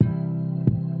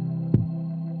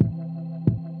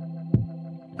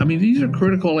I mean, these are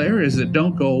critical areas that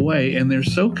don't go away, and they're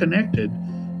so connected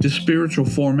to spiritual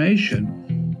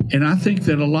formation. And I think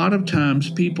that a lot of times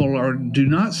people do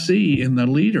not see in the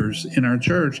leaders in our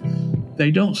church, they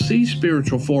don't see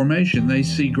spiritual formation. They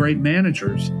see great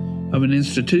managers of an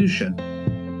institution.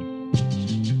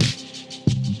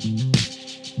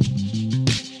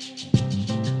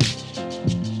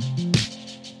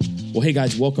 Well, hey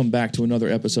guys, welcome back to another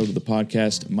episode of the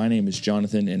podcast. My name is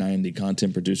Jonathan, and I am the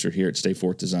content producer here at Stay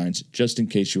Forth Designs, just in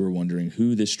case you were wondering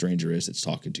who this stranger is that's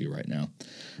talking to you right now.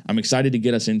 I'm excited to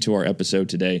get us into our episode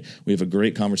today. We have a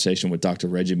great conversation with Dr.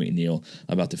 Reggie McNeil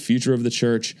about the future of the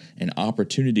church and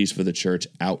opportunities for the church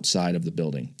outside of the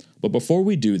building. But before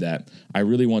we do that, I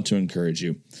really want to encourage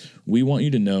you. We want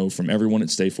you to know from everyone at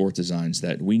Stay Forth Designs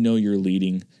that we know you're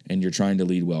leading and you're trying to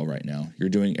lead well right now. You're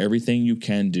doing everything you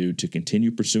can do to continue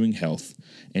pursuing health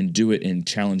and do it in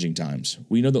challenging times.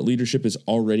 We know that leadership is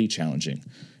already challenging,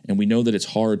 and we know that it's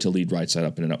hard to lead right side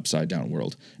up in an upside down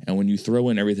world. And when you throw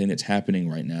in everything that's happening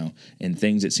right now and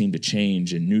things that seem to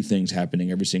change and new things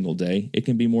happening every single day, it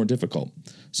can be more difficult.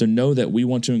 So know that we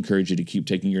want to encourage you to keep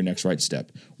taking your next right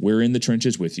step. We're in the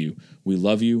trenches with you. We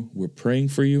love you. We're praying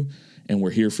for you, and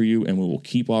we're here for you, and we will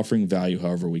keep offering value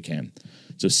however we can.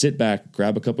 So sit back,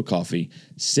 grab a cup of coffee,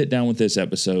 sit down with this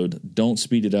episode, don't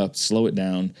speed it up, slow it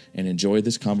down, and enjoy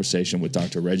this conversation with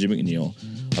Dr. Reggie McNeil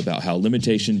about how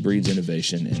limitation breeds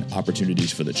innovation and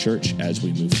opportunities for the church as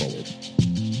we move forward.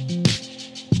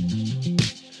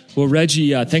 Well,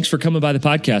 Reggie, thanks for coming by the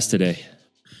podcast today.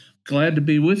 Glad to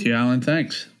be with you, Alan.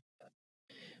 Thanks.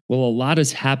 Well, a lot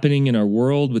is happening in our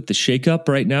world with the shakeup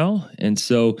right now. And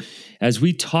so as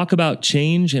we talk about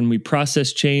change and we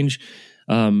process change,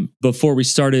 before we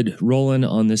started rolling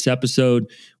on this episode,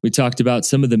 we talked about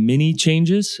some of the mini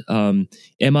changes,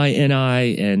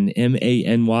 MINI and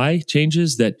MANY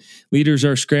changes that leaders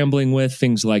are scrambling with,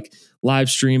 things like live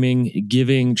streaming,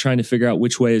 giving, trying to figure out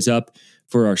which way is up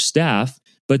for our staff.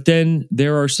 But then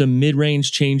there are some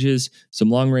mid-range changes, some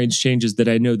long-range changes that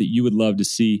I know that you would love to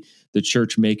see the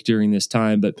church make during this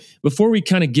time. But before we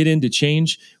kind of get into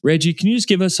change, Reggie, can you just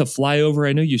give us a flyover?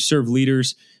 I know you serve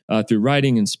leaders through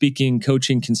writing and speaking,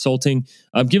 coaching, consulting.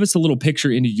 Give us a little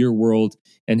picture into your world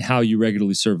and how you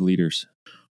regularly serve leaders.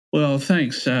 Well,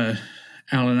 thanks, Alan.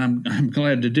 I'm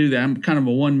glad to do that. I'm kind of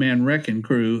a one-man wrecking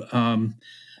crew.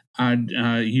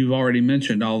 You've already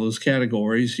mentioned all those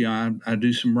categories. Yeah, I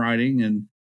do some writing and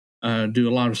do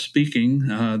a lot of speaking.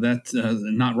 That's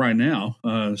not right now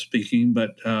speaking,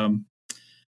 but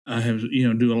I have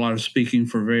do a lot of speaking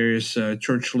for various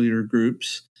church leader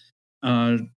groups.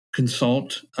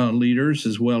 Consult leaders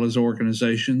as well as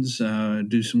organizations.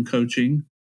 Do some coaching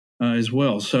as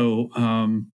well. So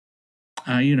I'm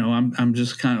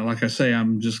just kind of, like I say,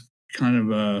 I'm just kind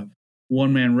of a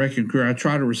one-man wrecking crew. I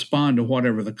try to respond to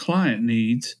whatever the client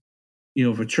needs.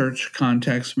 If a church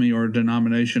contacts me or a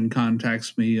denomination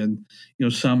contacts me, and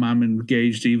some I'm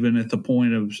engaged even at the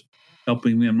point of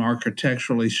helping them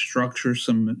architecturally structure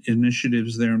some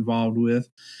initiatives they're involved with.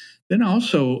 Then I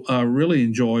also really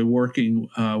enjoy working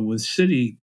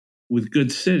with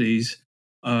good cities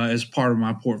as part of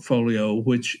my portfolio,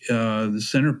 which the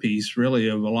centerpiece really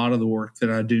of a lot of the work that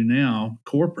I do now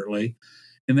corporately,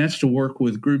 and that's to work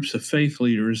with groups of faith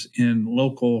leaders in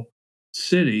local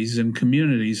cities and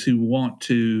communities who want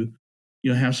to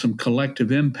have some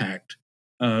collective impact,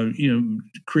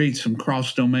 create some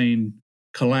cross-domain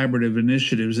collaborative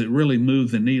initiatives that really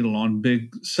move the needle on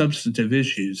big substantive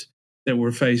issues that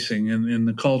we're facing in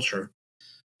the culture.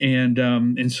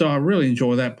 And so I really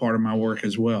enjoy that part of my work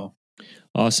as well.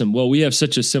 Awesome. Well, we have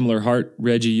such a similar heart,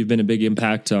 Reggie. You've been a big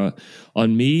impact on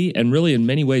me, and really in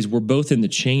many ways, we're both in the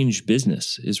change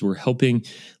business. We're helping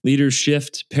leaders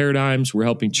shift paradigms, we're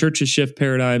helping churches shift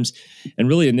paradigms, and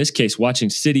really in this case, watching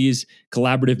cities,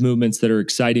 collaborative movements that are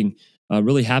exciting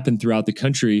really happen throughout the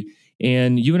country.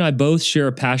 And you and I both share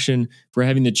a passion for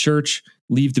having the church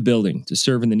leave the building to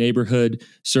serve in the neighborhood,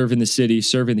 serve in the city,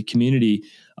 serve in the community.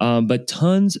 But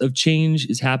tons of change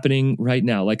is happening right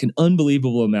now, like an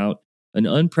unbelievable amount, an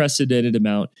unprecedented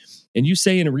amount. And you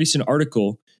say in a recent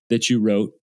article that you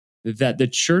wrote that the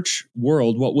church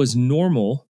world, what was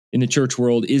normal in the church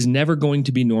world, is never going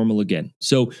to be normal again.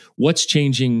 So what's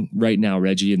changing right now,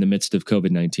 Reggie, in the midst of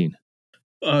COVID-19?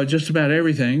 Just about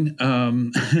everything,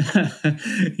 but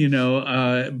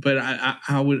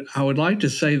I would like to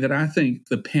say that I think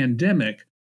the pandemic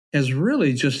has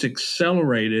really just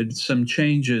accelerated some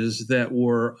changes that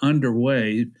were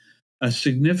underway,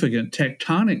 significant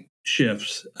tectonic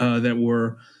shifts that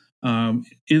were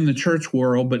in the church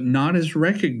world, but not as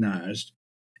recognized.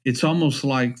 it's almost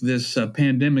like this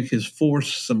pandemic has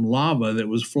forced some lava that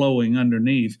was flowing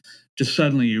underneath to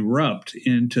suddenly erupt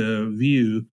into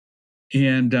view.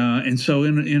 And so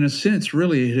in a sense,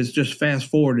 really, it has just fast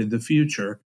forwarded the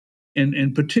future.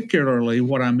 And particularly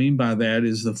what I mean by that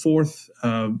is the fourth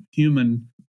human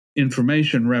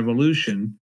information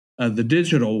revolution, the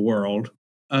digital world,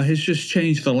 has just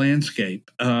changed the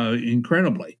landscape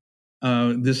incredibly.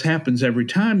 This happens every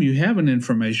time you have an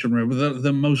information revolution.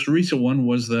 The most recent one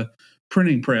was the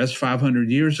printing press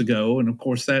 500 years ago. And of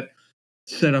course, that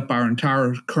set up our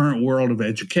entire current world of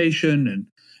education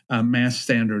and mass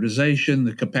standardization,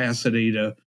 the capacity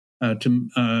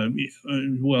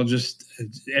just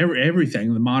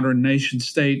everything, the modern nation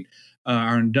state,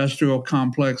 our industrial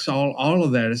complex, all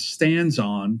of that stands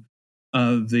on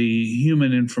the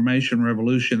human information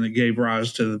revolution that gave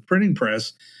rise to the printing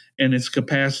press and its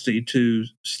capacity to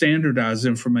standardize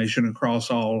information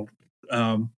across all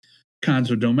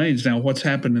kinds of domains. Now, what's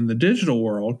happened in the digital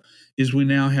world is we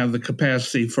now have the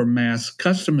capacity for mass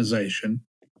customization,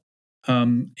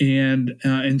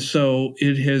 and so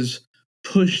it has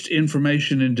pushed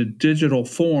information into digital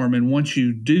form. And once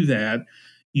you do that,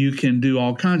 you can do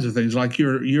all kinds of things. Like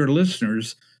your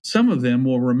listeners, some of them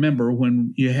will remember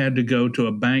when you had to go to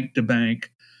a bank to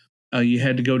bank, you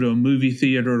had to go to a movie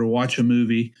theater to watch a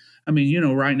movie. I mean,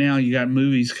 right now you got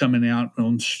movies coming out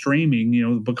on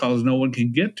streaming, because no one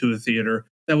can get to a theater.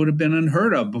 That would have been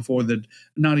unheard of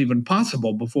not even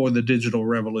possible before the digital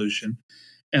revolution.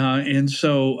 And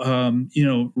so,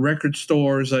 record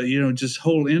stores, just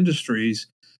whole industries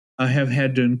have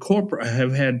had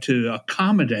to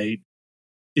accommodate.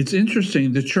 It's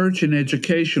interesting. The church and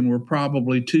education were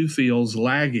probably two fields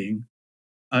lagging.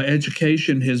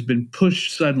 Education has been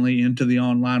pushed suddenly into the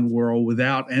online world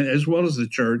as well as the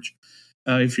church.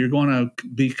 If you're going to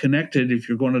be connected, if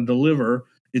you're going to deliver,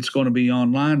 it's going to be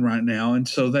online right now. And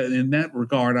so that in that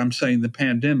regard, I'm saying the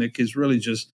pandemic has really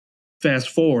just fast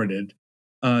forwarded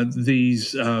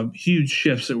these huge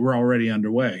shifts that were already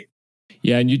underway.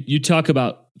 Yeah, and you talk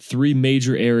about three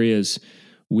major areas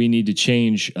we need to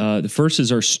change. The first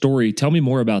is our story. Tell me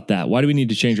more about that. Why do we need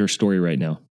to change our story right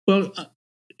now? Well,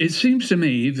 it seems to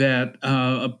me that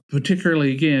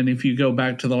particularly, again, if you go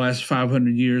back to the last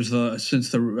 500 years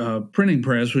since the printing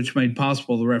press, which made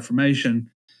possible the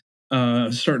Reformation,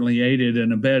 certainly aided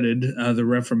and abetted the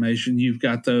Reformation. You've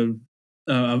got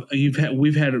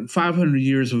we've had 500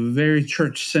 years of a very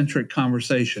church-centric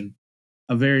conversation,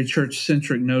 a very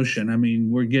church-centric notion. I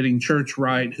mean, we're getting church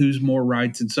right. Who's more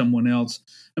right than someone else?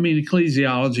 I mean,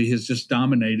 ecclesiology has just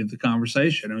dominated the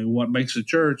conversation. I mean, what makes a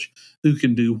church? Who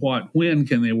can do what? When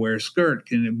can they wear a skirt?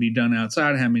 Can it be done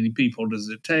outside? How many people does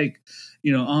it take?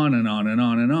 On and on and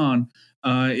on and on.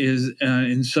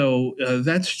 And so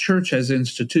that's church as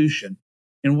institution.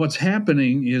 And what's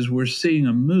happening is we're seeing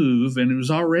a move, and it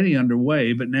was already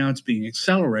underway, but now it's being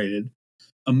accelerated,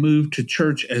 a move to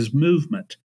church as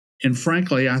movement. And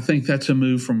frankly, I think that's a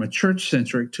move from a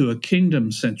church-centric to a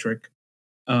kingdom-centric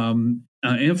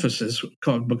emphasis,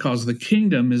 because the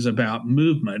kingdom is about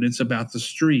movement. It's about the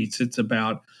streets. It's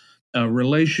about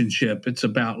relationship. It's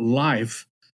about life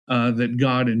that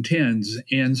God intends.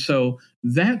 And so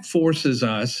that forces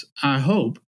us, I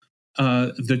hope,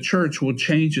 the church will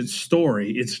change its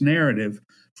story, its narrative,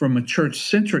 from a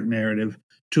church-centric narrative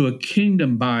to a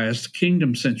kingdom-biased,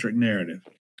 kingdom-centric narrative.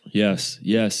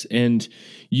 Yes. And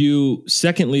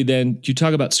secondly, then you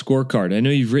talk about scorecard. I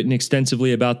know you've written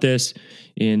extensively about this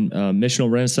in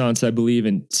Missional Renaissance, I believe,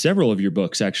 in several of your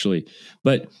books, actually.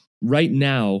 But right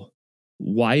now,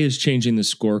 why is changing the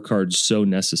scorecard so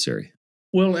necessary?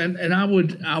 Well, and I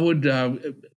would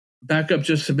back up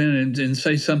just a minute and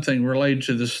say something related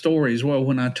to the stories. Well,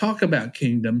 when I talk about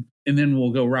kingdom, and then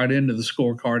we'll go right into the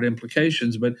scorecard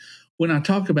implications, but when I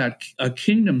talk about a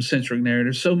kingdom-centric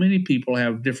narrative, so many people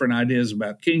have different ideas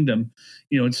about kingdom.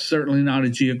 It's certainly not a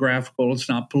geographical, it's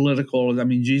not political. I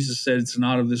mean, Jesus said it's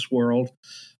not of this world.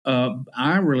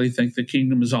 I really think the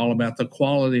kingdom is all about the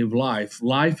quality of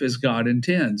life as God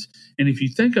intends. And if you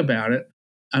think about it,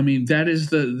 I mean, that's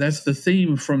the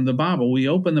theme from the Bible. We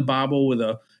open the Bible with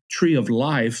a tree of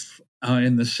life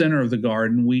in the center of the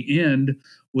garden. We end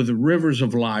with the rivers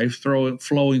of life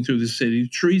flowing through the city,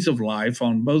 trees of life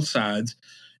on both sides.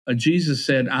 Jesus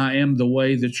said, I am the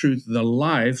way, the truth, the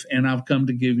life, and I've come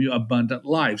to give you abundant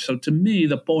life. So to me,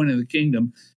 the point of the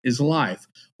kingdom is life.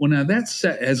 Well, now that's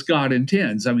set as God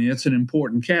intends. I mean, that's an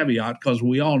important caveat, because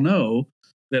we all know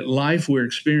that life we're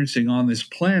experiencing on this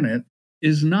planet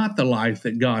is not the life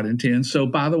that God intends. So,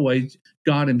 by the way,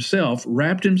 God himself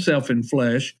wrapped himself in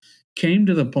flesh, came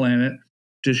to the planet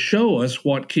to show us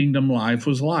what kingdom life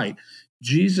was like.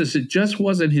 Jesus, it just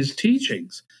wasn't his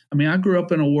teachings. I mean, I grew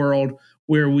up in a world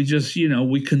where we just,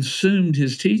 we consumed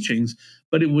his teachings,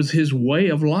 but it was his way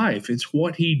of life. It's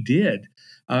what he did,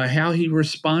 how he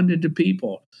responded to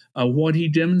people, what he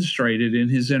demonstrated in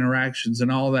his interactions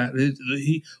and all that.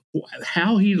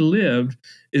 How he lived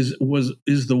is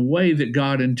the way that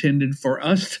God intended for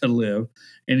us to live,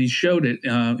 and he showed it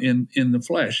in the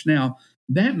flesh. Now,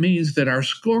 that means that our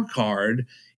scorecard,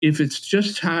 if it's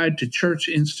just tied to church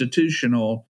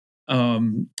institutional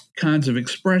kinds of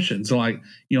expressions, like,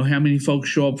 how many folks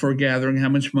show up for a gathering, how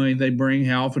much money they bring,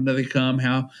 how often do they come,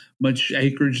 how much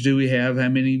acreage do we have, how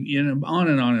many, on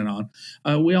and on and on.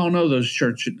 We all know those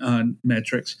church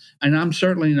metrics, and I'm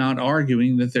certainly not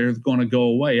arguing that they're going to go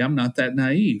away. I'm not that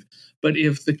naive. But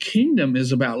if the kingdom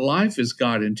is about life as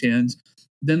God intends,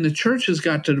 then the church has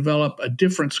got to develop a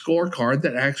different scorecard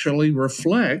that actually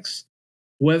reflects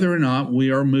whether or not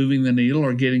we are moving the needle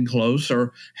or getting close,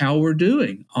 or how we're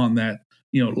doing on that,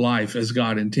 life as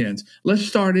God intends. Let's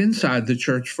start inside the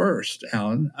church first,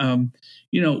 Alan.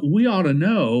 We ought to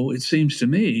know, it seems to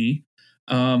me,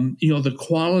 the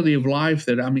quality of life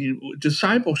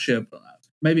discipleship.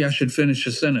 Maybe I should finish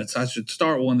a sentence. I should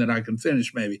start one that I can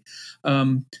finish, maybe.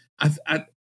 In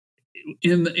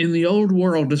the old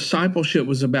world, discipleship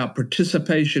was about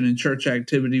participation in church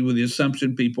activity with the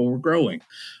assumption people were growing.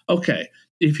 Okay,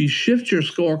 if you shift your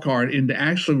scorecard into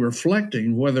actually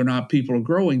reflecting whether or not people are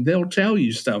growing, they'll tell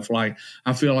you stuff like,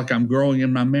 I feel like I'm growing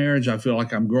in my marriage. I feel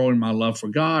like I'm growing in my love for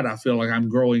God. I feel like I'm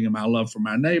growing in my love for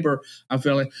my neighbor. I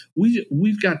feel like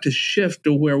we've got to shift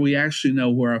to where we actually know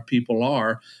where our people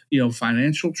are,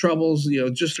 financial troubles,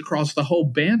 just across the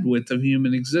whole bandwidth of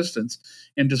human existence.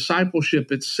 And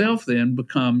discipleship itself then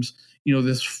becomes,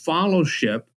 this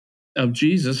fellowship of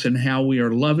Jesus and how we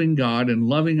are loving God and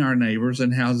loving our neighbors,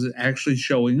 and how's it actually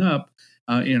showing up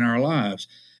in our lives.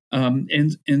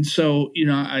 And so,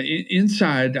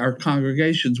 inside our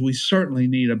congregations, we certainly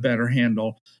need a better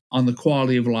handle on the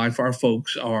quality of life our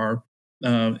folks are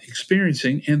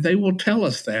experiencing, and they will tell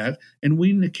us that, and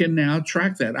we can now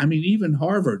track that. I mean, even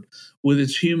Harvard, with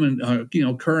its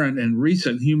current and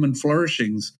recent human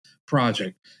flourishings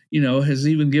project, has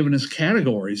even given us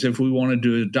categories if we wanted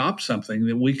to adopt something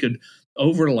that we could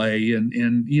overlay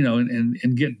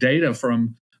and get data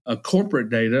from corporate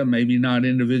data, maybe not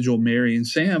individual Mary and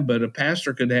Sam, but a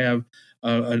pastor could have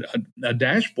a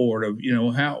dashboard of,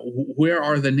 where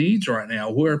are the needs right now?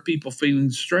 Where are people feeling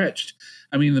stretched?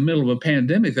 I mean, in the middle of a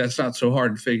pandemic, that's not so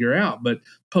hard to figure out, but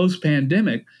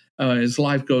post-pandemic, as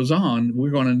life goes on,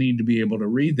 we're going to need to be able to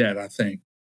read that, I think.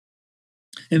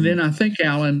 And then I think,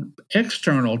 Alan,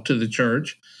 external to the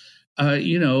church,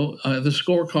 the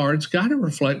scorecard's got to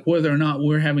reflect whether or not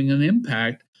we're having an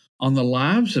impact on the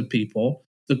lives of people,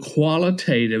 the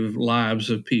qualitative lives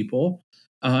of people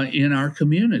in our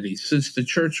community. Since the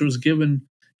church was given,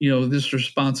 this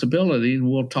responsibility, and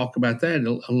we'll talk about that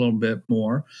a little bit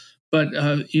more. But,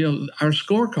 our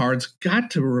scorecard's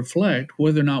got to reflect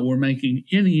whether or not we're making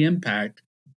any impact.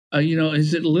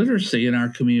 Is it literacy in our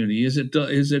community? Is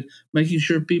it making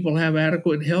sure people have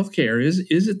adequate health care? Is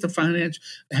it the financial,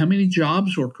 how many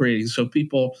jobs we're creating so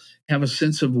people have a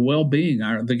sense of well-being?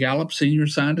 The Gallup senior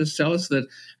scientists tell us that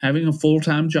having a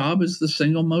full-time job is the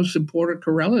single most important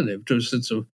correlative to a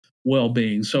sense of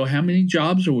well-being. So how many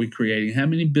jobs are we creating? How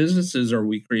many businesses are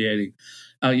we creating?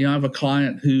 I have a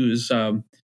client who is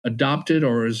adopted,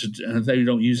 or they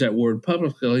don't use that word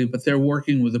publicly, but they're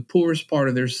working with the poorest part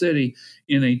of their city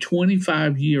in a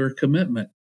 25-year commitment.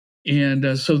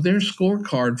 And so their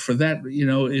scorecard for that,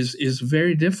 is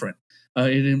very different.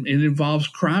 It involves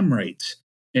crime rates,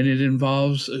 and it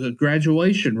involves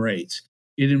graduation rates.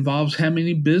 It involves how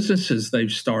many businesses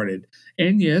they've started.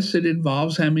 And yes, it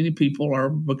involves how many people are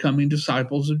becoming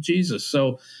disciples of Jesus.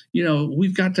 So,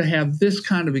 we've got to have this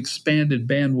kind of expanded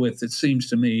bandwidth, it seems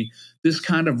to me, this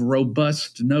kind of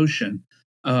robust notion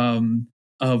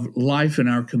of life in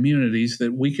our communities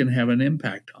that we can have an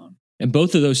impact on. And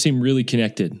both of those seem really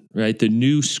connected, right? The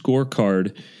new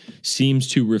scorecard seems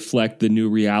to reflect the new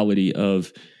reality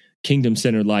of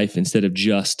kingdom-centered life instead of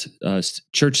just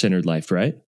church-centered life,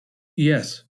 right?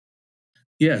 Yes.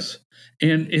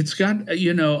 And it's got,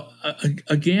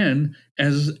 again,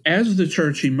 as the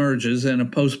church emerges in a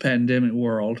post-pandemic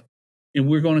world, and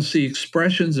we're going to see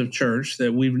expressions of church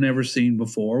that we've never seen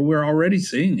before. We're already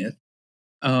seeing it.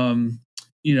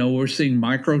 We're seeing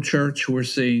micro church. We're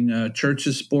seeing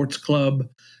churches sports club.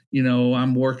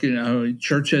 I'm working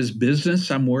church as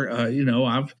business.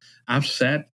 I've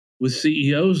sat with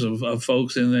CEOs of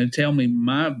folks, and they tell me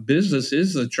my business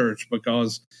is the church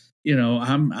because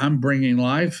I'm bringing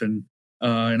life and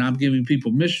and I'm giving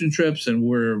people mission trips, and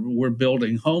we're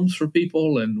building homes for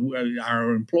people and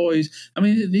our employees. I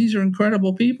mean, these are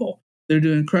incredible people. They're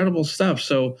doing incredible stuff.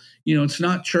 So, it's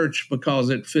not church because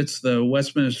it fits the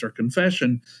Westminster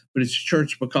Confession, but it's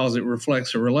church because it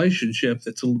reflects a relationship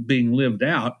that's being lived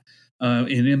out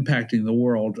in impacting the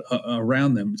world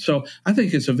around them. So I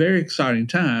think it's a very exciting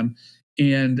time.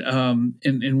 And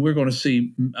we're going to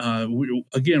see,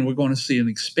 we're going to see an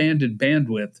expanded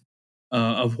bandwidth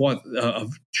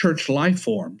of church life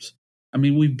forms. I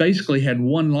mean, we've basically had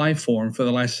one life form for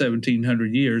the last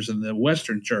 1,700 years in the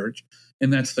Western Church,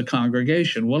 and that's the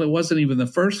congregation. Well, it wasn't even the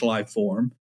first life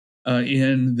form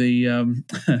in the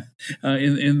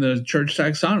in the church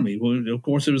taxonomy. Well, of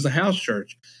course, it was the house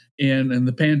church, and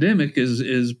the pandemic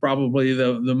is probably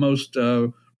the most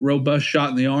robust shot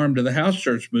in the arm to the house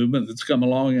church movement that's come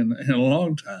along in a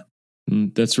long time.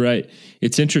 That's right.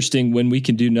 It's interesting when we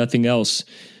can do nothing else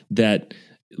that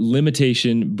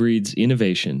limitation breeds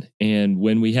innovation. And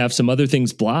when we have some other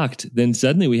things blocked, then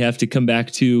suddenly we have to come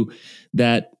back to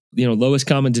that, lowest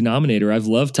common denominator. I've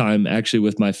loved time actually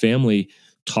with my family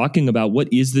talking about what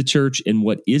is the church and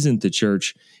what isn't the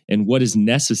church and what is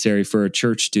necessary for a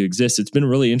church to exist. It's been a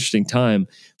really interesting time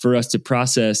for us to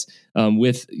process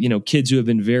with, kids who have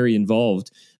been very involved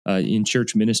in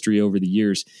church ministry over the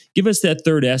years. Give us that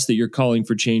third S that you're calling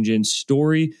for change in: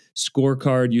 story,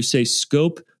 scorecard. You say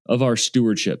scope of our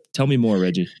stewardship. Tell me more,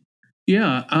 Reggie.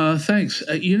 Yeah, thanks.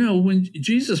 When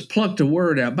Jesus plucked a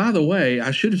word out, by the way, I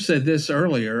should have said this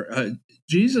earlier.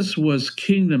 Jesus was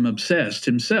kingdom obsessed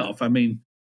himself.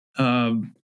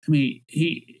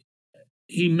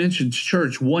 He mentions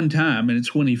church one time, and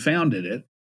it's when he founded it.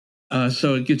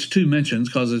 So it gets two mentions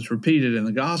because it's repeated in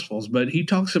the Gospels. But he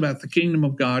talks about the kingdom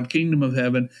of God, kingdom of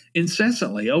heaven,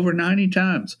 incessantly, over 90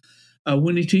 times.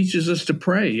 When he teaches us to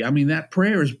pray, that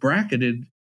prayer is bracketed,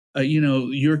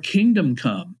 your kingdom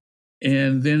come.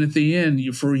 And then at the end,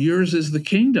 for yours is the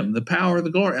kingdom, the power, the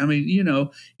glory.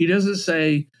 He doesn't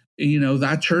say,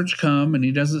 thy church come, and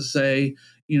he doesn't say,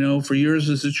 for yours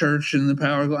is the church and the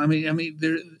power of glory.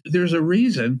 There's a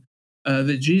reason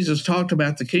that Jesus talked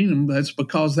about the kingdom. That's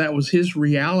because that was his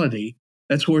reality.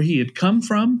 That's where he had come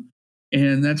from,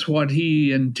 and that's what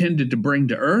he intended to bring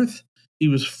to earth. He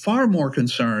was far more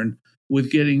concerned with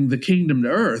getting the kingdom to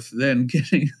earth than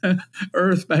getting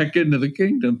earth back into the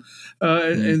kingdom.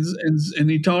 And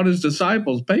he taught his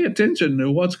disciples, pay attention to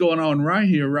what's going on right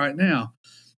here, right now.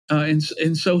 And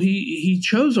so he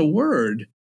chose a word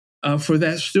for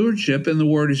that stewardship, and the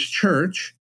word is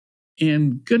church.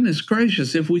 And goodness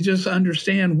gracious, if we just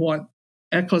understand what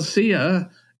ecclesia,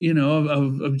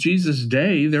 of Jesus'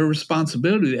 day, their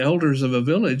responsibility, the elders of a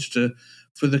village,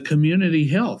 for the community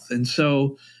health. And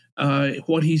so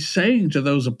what he's saying to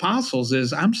those apostles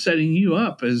is, I'm setting you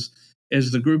up as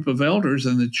the group of elders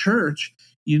in the church.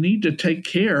 You need to take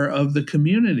care of the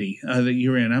community that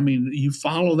you're in. You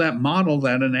follow that model,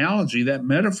 that analogy, that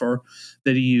metaphor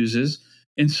that he uses.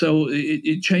 And so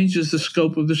it changes the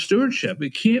scope of the stewardship.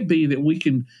 It can't be that we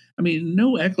can,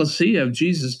 no ecclesia of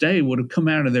Jesus' day would have come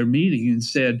out of their meeting and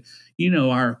said,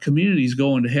 our community's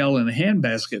going to hell in a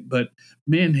handbasket. But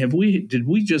man, did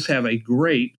we just have a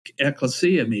great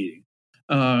ecclesia meeting?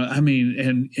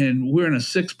 And we're in a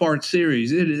 6-part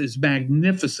series. It is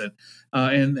magnificent.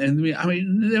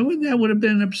 That would have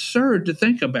been absurd to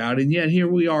think about. And yet here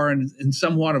we are in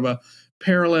somewhat of a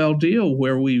parallel deal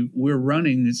where we're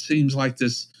running, it seems like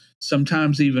this,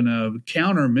 sometimes even a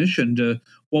counter mission to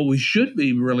what we should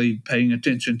be really paying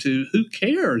attention to. Who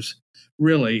cares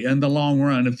really in the long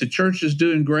run? If the church is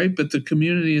doing great but the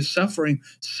community is suffering,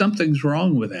 something's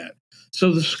wrong with that.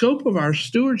 So the scope of our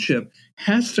stewardship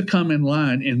has to come in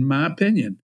line, in my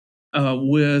opinion,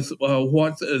 with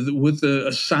the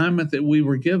assignment that we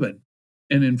were given.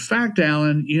 And in fact,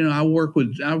 Alan, I've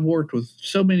worked with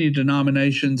so many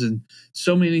denominations, and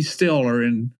so many still are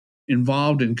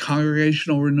involved in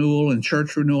congregational renewal and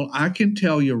church renewal. I can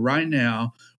tell you right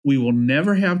now, we will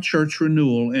never have church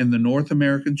renewal in the North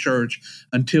American church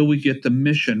until we get the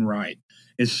mission right.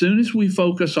 As soon as we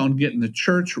focus on getting the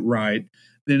church right,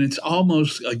 then it's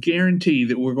almost a guarantee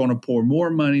that we're going to pour more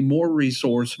money, more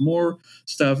resource, more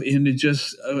stuff into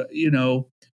just,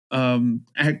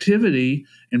 activity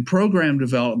and program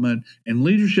development and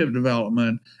leadership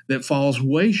development that falls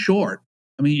way short.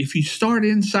 If you start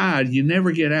inside, you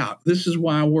never get out. This is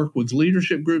why I work with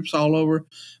leadership groups all over,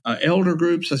 elder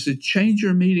groups. I said, change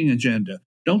your meeting agenda.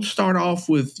 Don't start off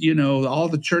with, all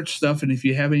the church stuff. And if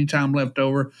you have any time left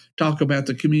over, talk about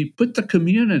the community. Put the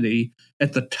community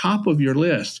at the top of your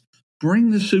list. Bring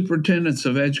the superintendents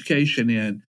of education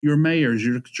in. your mayors,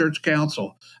 your church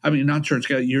council. I mean, not church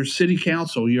council, your city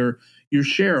council, your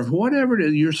sheriff, whatever it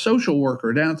is, your social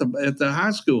worker down at the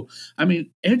high school. I mean,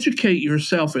 educate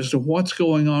yourself as to what's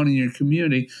going on in your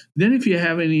community. Then if you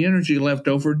have any energy left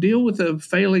over, deal with a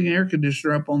failing air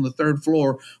conditioner up on the third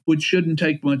floor, which shouldn't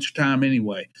take much time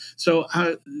anyway. So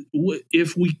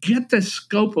if we get the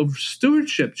scope of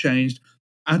stewardship changed,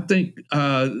 I think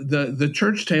the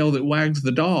church tail that wags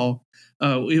the dog,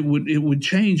 it would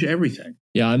change everything.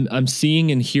 Yeah, I'm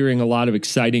seeing and hearing a lot of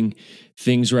exciting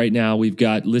things right now. We've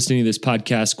got, listening to this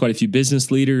podcast, quite a few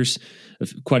business leaders,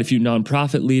 quite a few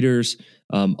nonprofit leaders,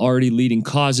 already leading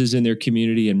causes in their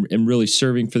community and really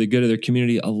serving for the good of their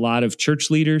community. A lot of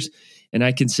church leaders, and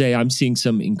I can say I'm seeing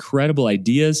some incredible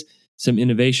ideas, some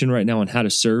innovation right now on how to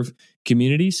serve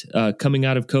communities coming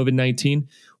out of COVID-19.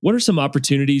 What are some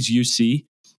opportunities you see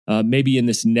maybe in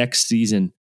this next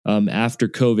season after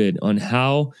COVID on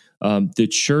how the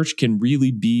church can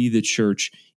really be the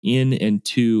church in and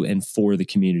to and for the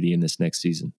community in this next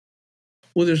season?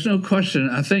 Well, there's no question.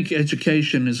 I think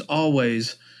education is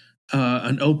always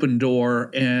an open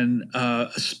door and a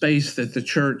space that the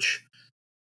church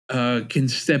can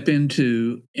step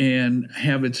into and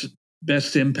have its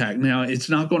best impact. Now, it's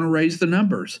not going to raise the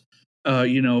numbers,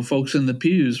 folks in the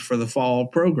pews for the fall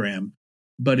program.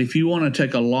 But if you want to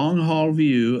take a long haul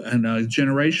view and a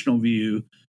generational view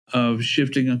of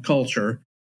shifting a culture,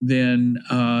 then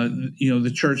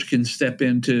the church can step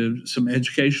into some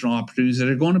educational opportunities that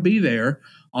are going to be there.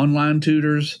 Online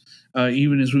tutors,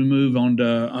 even as we move on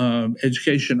to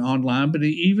education online. But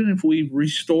even if we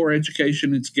restore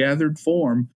education in its gathered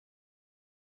form,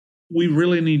 we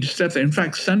really need to step there. In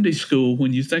fact, Sunday school,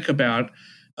 when you think about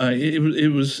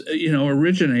it was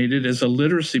originated as a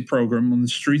literacy program on the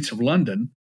streets of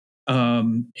London.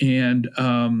 And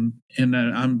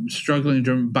I'm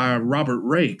struggling by Robert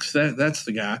Raikes. That's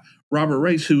the guy, Robert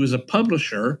Raikes, who was a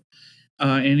publisher,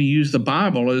 and he used the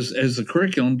Bible as the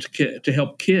curriculum to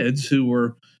help kids who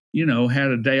were,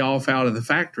 had a day off out of the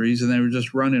factories and they were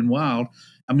just running wild.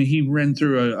 I mean, he ran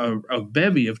through a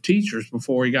bevy of teachers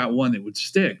before he got one that would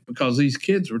stick because these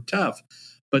kids were tough.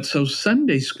 But so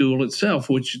Sunday school itself,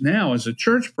 which now is a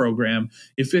church program,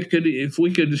 if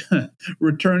we could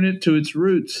return it to its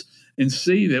roots and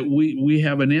see that we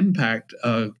have an impact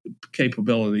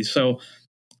capability. So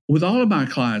with all of my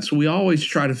clients, we always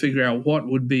try to figure out what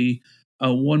would be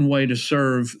one way to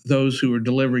serve those who are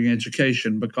delivering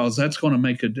education, because that's going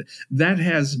to that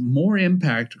has more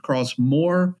impact across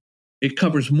more. It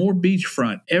covers more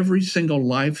beachfront. Every single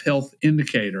life health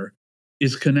indicator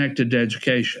is connected to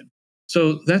education.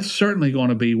 So that's certainly going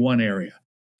to be one area.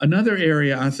 Another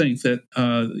area I think that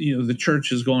the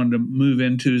church is going to move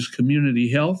into is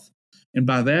community health. And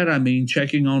by that, I mean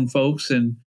checking on folks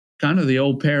and kind of the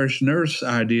old parish nurse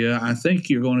idea. I think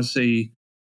you're going to see,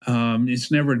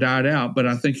 it's never died out, but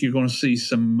I think you're going to see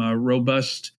some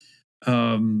robust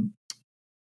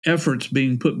efforts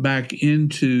being put back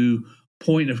into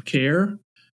point of care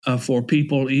for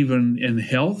people even in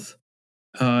health.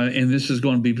 And this is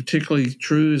going to be particularly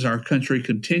true as our country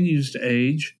continues to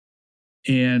age,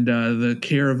 and the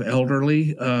care of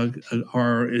elderly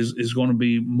is going to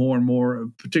be more and more,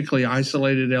 particularly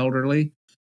isolated elderly.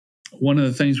 One of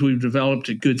the things we've developed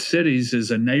at Good Cities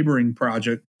is a neighboring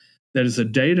project that is a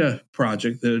data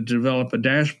project that develop a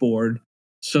dashboard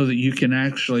so that you can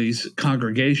actually,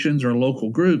 congregations or local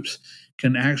groups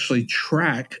can actually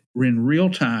track in real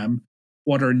time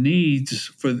what are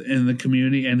needs in the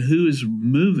community and who is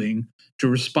moving to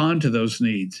respond to those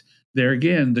needs. There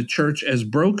again, the church as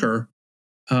broker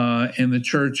and the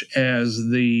church as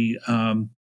the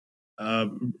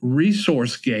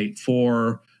resource gate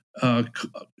for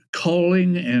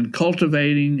culling and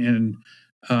cultivating and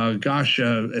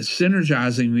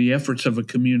synergizing the efforts of a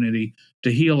community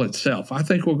to heal itself. I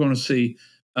think we're going to see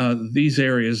these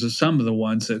areas as some of the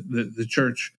ones that the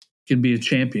church can be a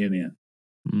champion in.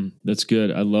 That's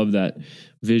good. I love that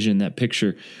vision, that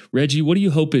picture. Reggie, what do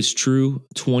you hope is true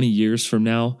 20 years from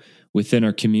now within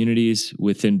our communities,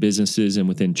 within businesses, and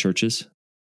within churches?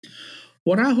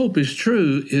 What I hope is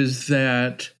true is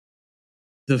that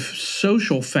the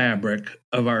social fabric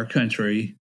of our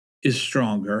country is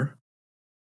stronger.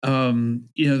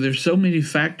 There's so many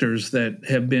factors that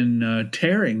have been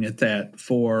tearing at that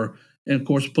and of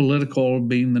course, political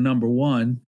being the number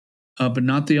one, but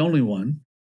not the only one.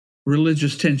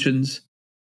 Religious tensions,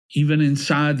 even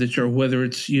inside the church, whether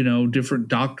it's, different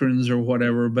doctrines or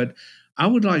whatever. But I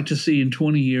would like to see in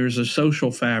 20 years a social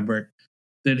fabric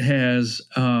that has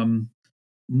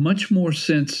much more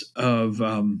sense of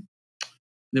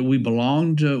that we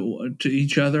belong to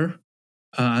each other,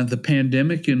 The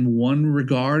pandemic, in one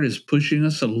regard, is pushing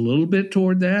us a little bit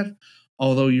toward that,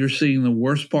 although you're seeing the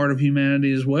worst part of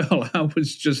humanity as well. I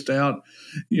was just out,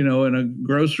 in a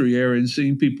grocery area and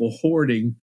seeing people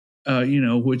hoarding,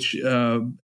 which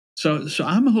so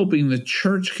I'm hoping the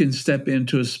church can step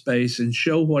into a space and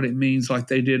show what it means, like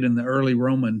they did in the early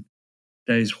Roman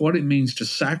days, what it means to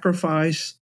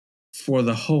sacrifice for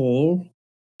the whole,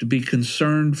 to be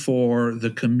concerned for the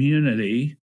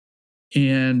community,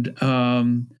 and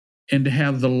to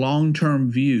have the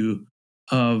long-term view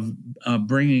of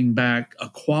bringing back a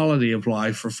quality of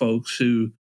life for folks who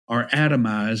are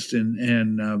atomized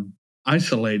and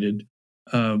isolated,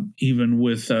 even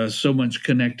with so much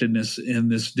connectedness in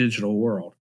this digital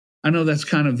world. I know that's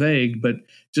kind of vague, but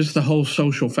just the whole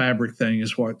social fabric thing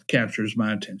is what captures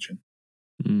my attention.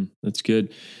 That's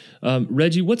good.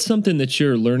 Reggie, what's something that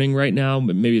you're learning right now?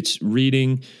 Maybe it's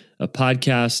reading, a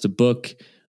podcast, a book,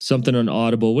 something on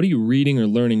Audible. What are you reading or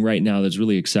learning right now that's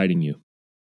really exciting you?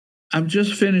 I've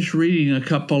just finished reading a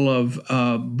couple of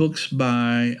books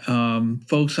by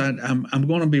folks. I'm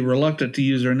going to be reluctant to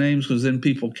use their names because then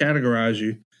people categorize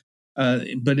you.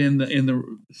 But in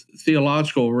the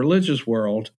theological religious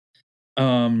world,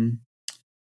 I'm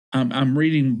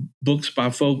reading books by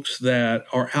folks that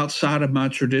are outside of my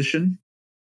tradition,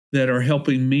 that are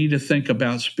helping me to think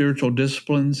about spiritual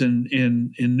disciplines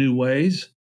in new ways.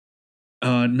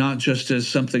 Not just as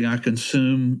something I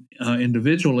consume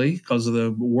individually because of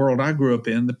the world I grew up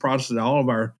in. The Protestant, all of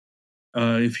our,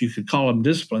 if you could call them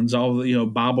disciplines, all the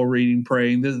Bible reading,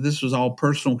 praying. This was all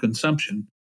personal consumption,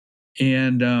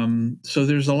 and so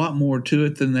there's a lot more to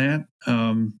it than that.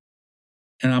 And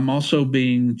I'm also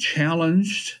being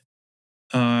challenged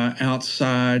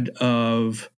outside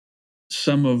of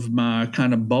some of my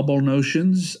kind of bubble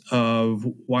notions of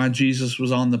why Jesus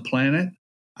was on the planet.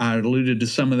 I alluded to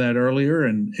some of that earlier,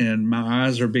 and my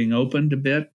eyes are being opened a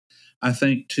bit, I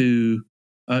think, to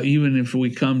even if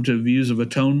we come to views of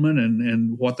atonement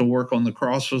and what the work on the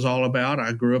cross was all about.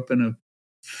 I grew up in a,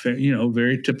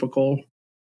 very typical,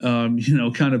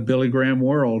 kind of Billy Graham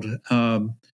world,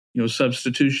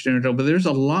 substitutionary. But there's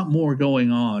a lot more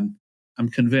going on, I'm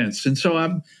convinced. And so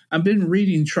I've been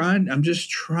reading, I'm just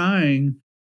trying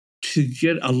to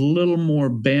get a little more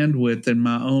bandwidth in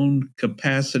my own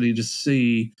capacity to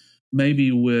see,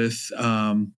 maybe with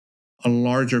a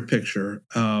larger picture.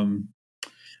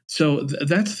 So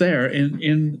that's there.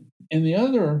 In the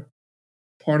other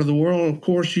part of the world, of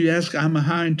course, you ask, I'm a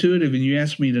high intuitive, and you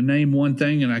ask me to name one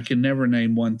thing, and I can never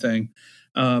name one thing.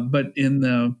 But in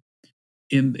the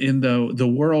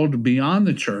world beyond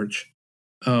the church,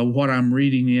 what I'm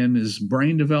reading in is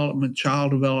brain development,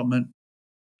 child development,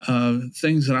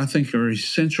 things that I think are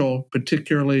essential,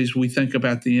 particularly as we think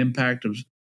about the impact of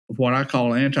what I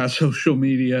call anti-social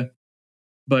media.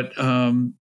 But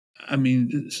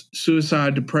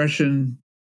suicide, depression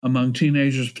among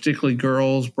teenagers, particularly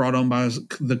girls, brought on by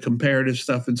the comparative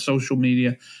stuff in social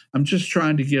media. I'm just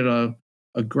trying to get a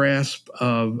grasp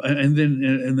of, and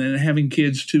then having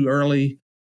kids too early,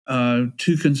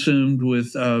 too consumed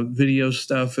with video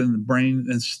stuff and the brain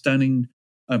and stunning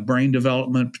brain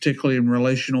development, particularly in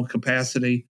relational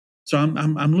capacity. So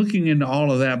I'm looking into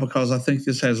all of that because I think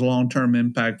this has long-term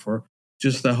impact for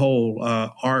just the whole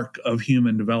arc of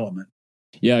human development.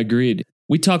 Yeah, agreed.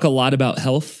 We talk a lot about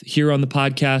health here on the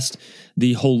podcast,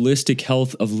 the holistic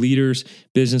health of leaders,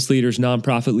 business leaders,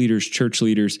 nonprofit leaders, church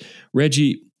leaders.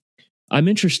 Reggie, I'm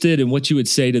interested in what you would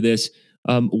say to this.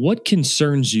 What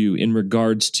concerns you in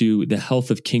regards to the health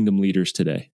of kingdom leaders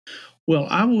today? Well,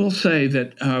 I will say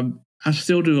that I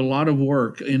still do a lot of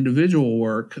work, individual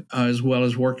work, as well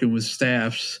as working with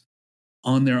staffs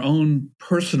on their own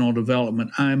personal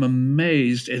development. I'm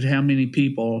amazed at how many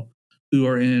people who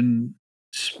are in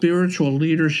spiritual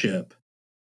leadership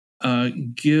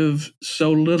give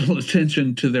so little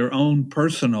attention to their own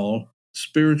personal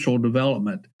spiritual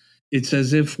development. It's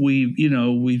as if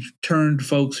we've turned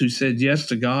folks who said yes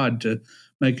to God to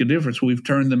make a difference. We've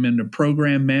turned them into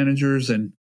program managers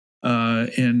and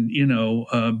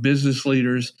business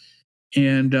leaders,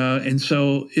 and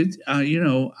so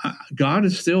God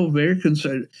is still very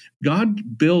concerned.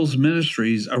 God builds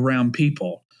ministries around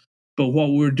people, but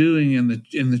what we're doing in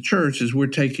the church is we're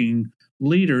taking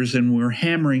leaders and we're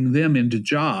hammering them into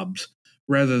jobs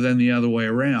rather than the other way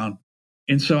around.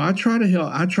 And so I try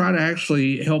to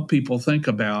actually help people think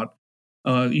about,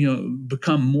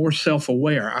 become more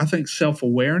self-aware. I think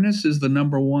self-awareness is the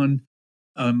number one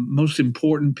most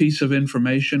important piece of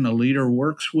information a leader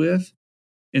works with.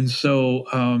 And so,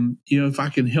 if I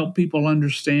can help people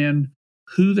understand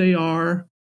who they are,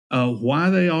 why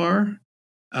they are,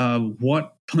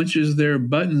 what punches their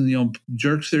button,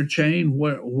 jerks their chain?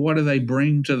 What do they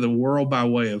bring to the world by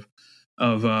way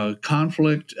of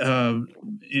conflict? How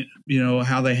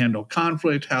they handle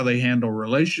conflict, how they handle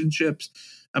relationships.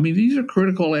 I mean, these are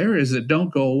critical areas that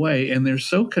don't go away, and they're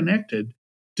so connected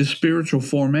to spiritual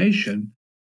formation.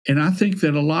 And I think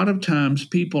that a lot of times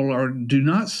people do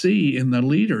not see in the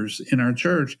leaders in our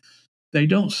church, they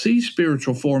don't see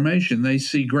spiritual formation. They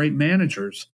see great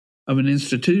managers of an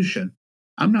institution.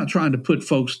 I'm not trying to put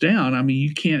folks down. I mean,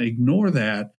 you can't ignore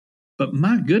that. But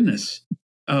my goodness,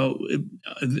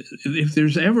 if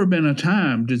there's ever been a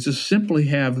time to just simply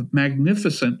have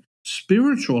magnificent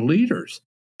spiritual leaders,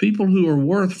 people who are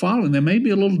worth following, they may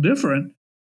be a little different.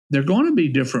 They're going to be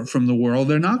different from the world.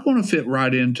 They're not going to fit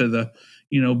right into the,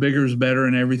 bigger is better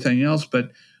and everything else.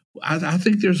 But I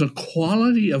think there's a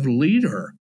quality of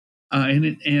leader, but I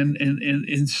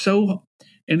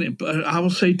will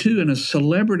say too, in a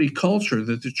celebrity culture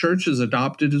that the church has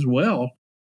adopted as well,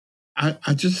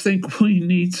 I just think we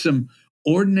need some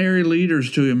ordinary leaders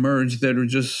to emerge that are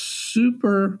just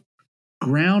super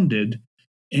grounded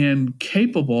and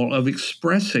capable of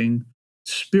expressing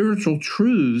spiritual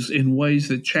truths in ways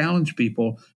that challenge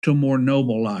people to a more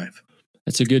noble life.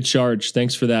 That's a good charge.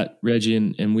 Thanks for that, Reggie,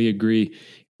 and we agree.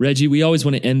 Reggie, we always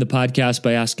want to end the podcast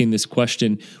by asking this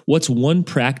question. What's one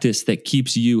practice that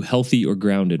keeps you healthy or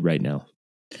grounded right now?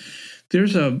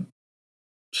 There's a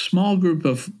small group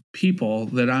of people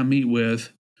that I meet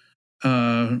with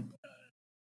on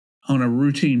a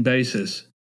routine basis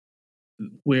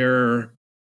where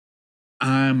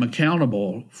I'm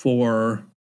accountable for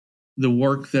the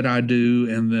work that I do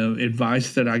and the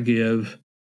advice that I give.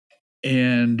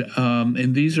 And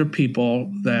these are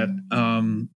people that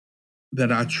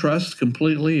I trust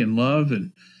completely and love.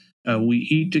 And we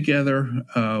eat together,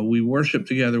 we worship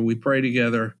together, we pray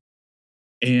together.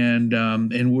 And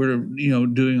we're,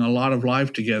 doing a lot of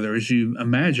life together. As you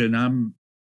imagine, I'm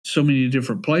so many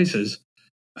different places.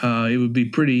 It would be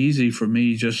pretty easy for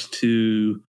me just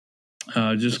to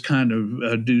kind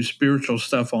of do spiritual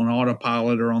stuff on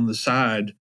autopilot or on the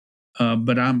side.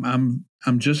 But I'm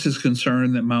just as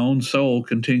concerned that my own soul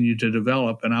continue to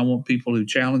develop, and I want people who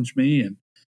challenge me and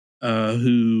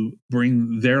who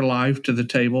bring their life to the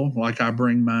table like I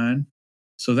bring mine.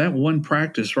 So that one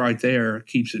practice right there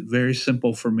keeps it very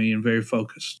simple for me and very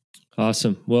focused.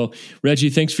 Awesome. Well, Reggie,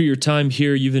 thanks for your time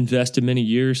here. You've invested many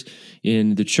years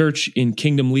in the church, in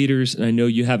Kingdom Leaders, and I know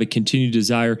you have a continued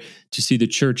desire to see the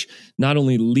church not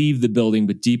only leave the building,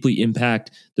 but deeply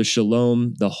impact the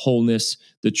shalom, the wholeness,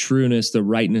 the trueness, the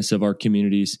rightness of our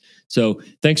communities. So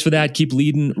thanks for that. Keep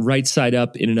leading right side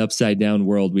up in an upside down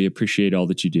world. We appreciate all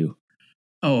that you do.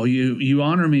 Oh, you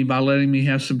honor me by letting me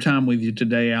have some time with you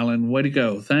today, Alan. Way to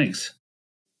go. Thanks.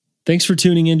 Thanks for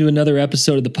tuning into another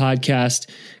episode of the podcast.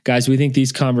 Guys, we think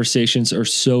these conversations are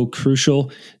so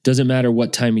crucial. Doesn't matter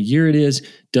what time of year it is.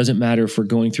 Doesn't matter if we're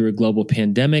going through a global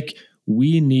pandemic.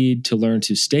 We need to learn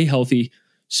to stay healthy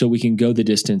so we can go the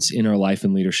distance in our life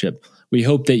and leadership. We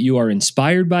hope that you are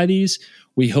inspired by these.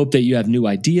 We hope that you have new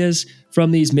ideas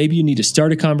from these. Maybe you need to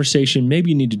start a conversation. Maybe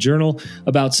you need to journal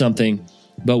about something.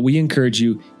 But we encourage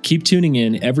you, keep tuning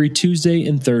in every Tuesday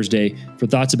and Thursday for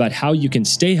thoughts about how you can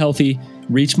stay healthy,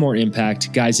 reach more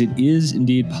impact. Guys, it is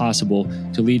indeed possible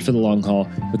to lead for the long haul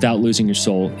without losing your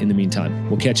soul in the meantime.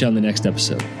 We'll catch you on the next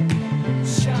episode. We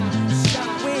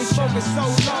ain't focused so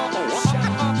long.